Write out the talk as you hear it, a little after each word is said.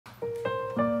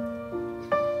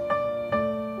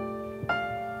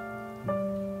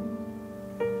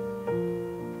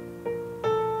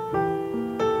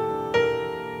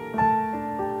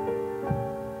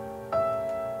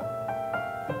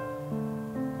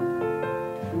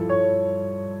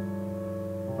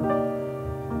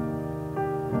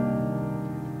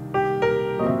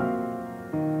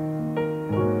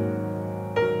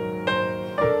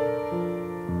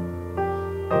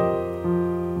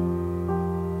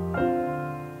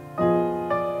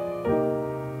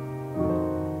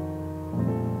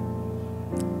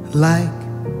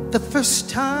like the first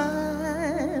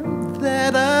time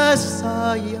that I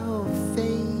saw your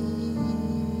face.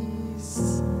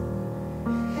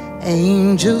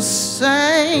 Angels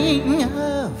sang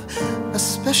of a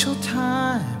special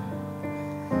time,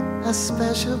 a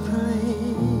special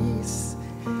place.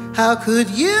 How could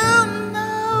you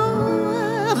know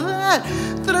that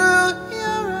through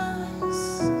your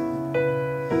eyes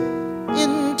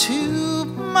into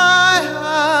my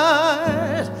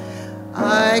heart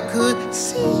I could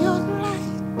see your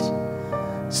light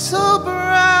so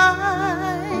bright?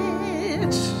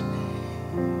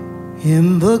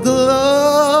 In the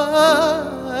glow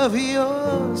of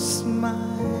your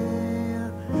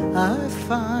smile I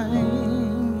find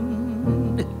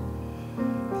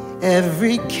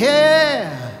every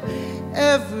care,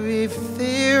 every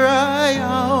fear I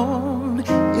own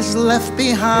is left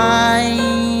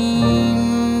behind.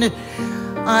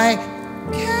 I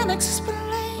can't explain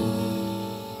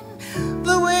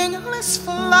the wingless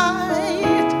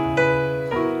flight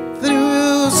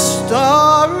through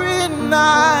starry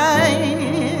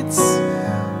nights.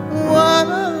 What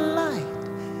a light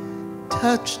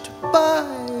touched by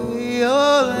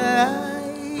your light.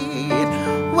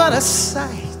 What a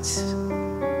sight,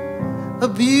 a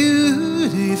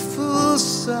beautiful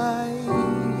sight,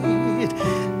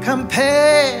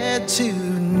 compared to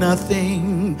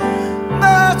nothing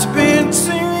that's been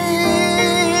seen.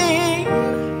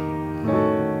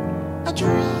 A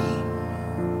dream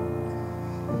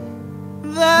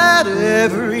that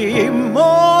every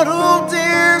mortal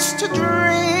dares to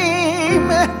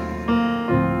dream.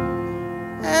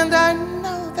 And I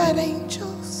know that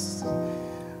angels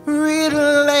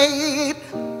relate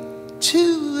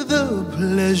to the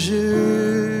pleasure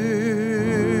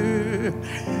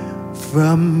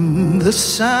from the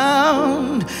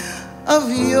sound of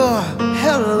your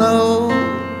hello.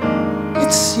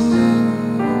 It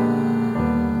seems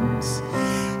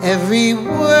every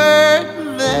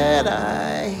word that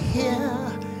I hear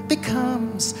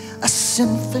becomes a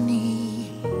symphony,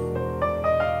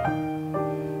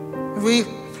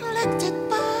 reflected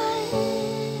by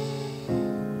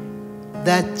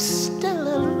that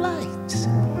stellar light.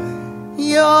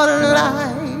 Your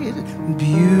light,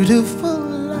 beautiful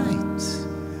light,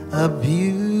 a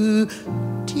beautiful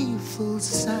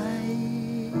sight.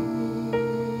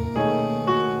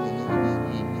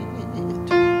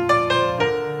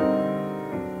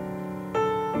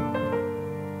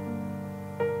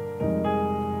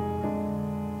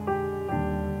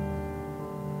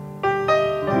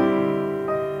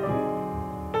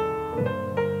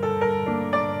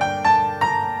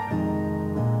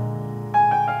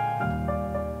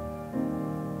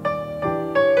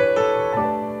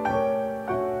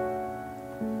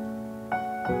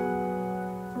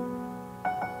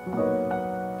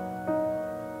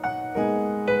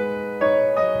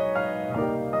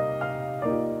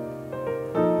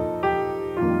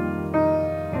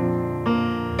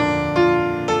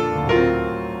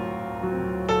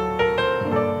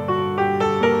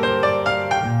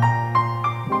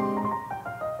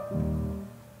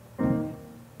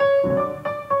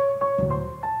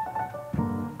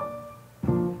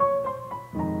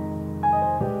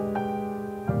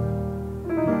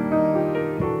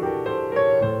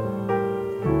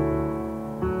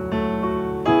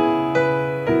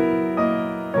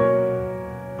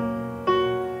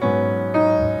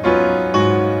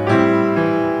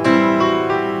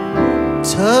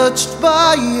 Touched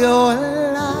by your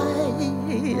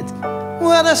light,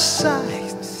 what a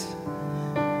sight,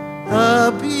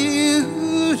 a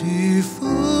beautiful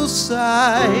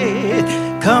sight,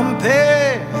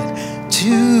 compared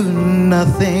to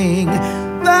nothing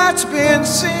that's been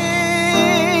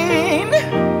seen.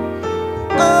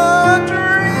 A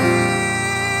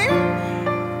dream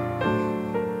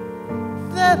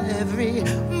that every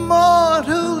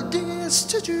mortal dares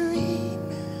to dream.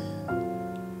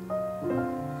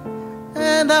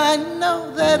 And I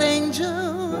know that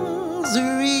angels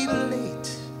relate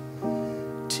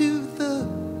to the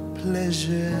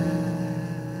pleasure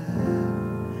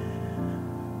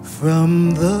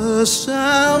from the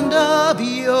sound of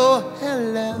your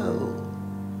hello.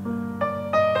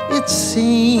 It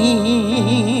seems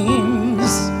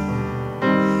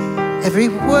every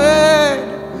word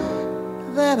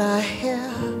that I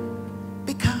hear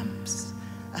becomes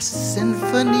a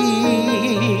symphony,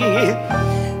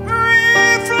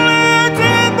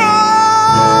 reflected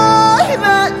by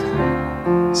that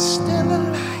stellar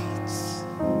light.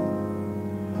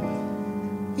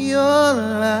 Your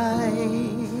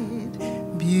light,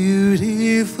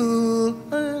 beautiful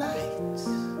light,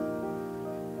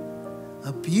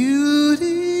 a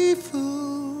beautiful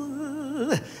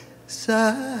sight.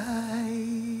 side.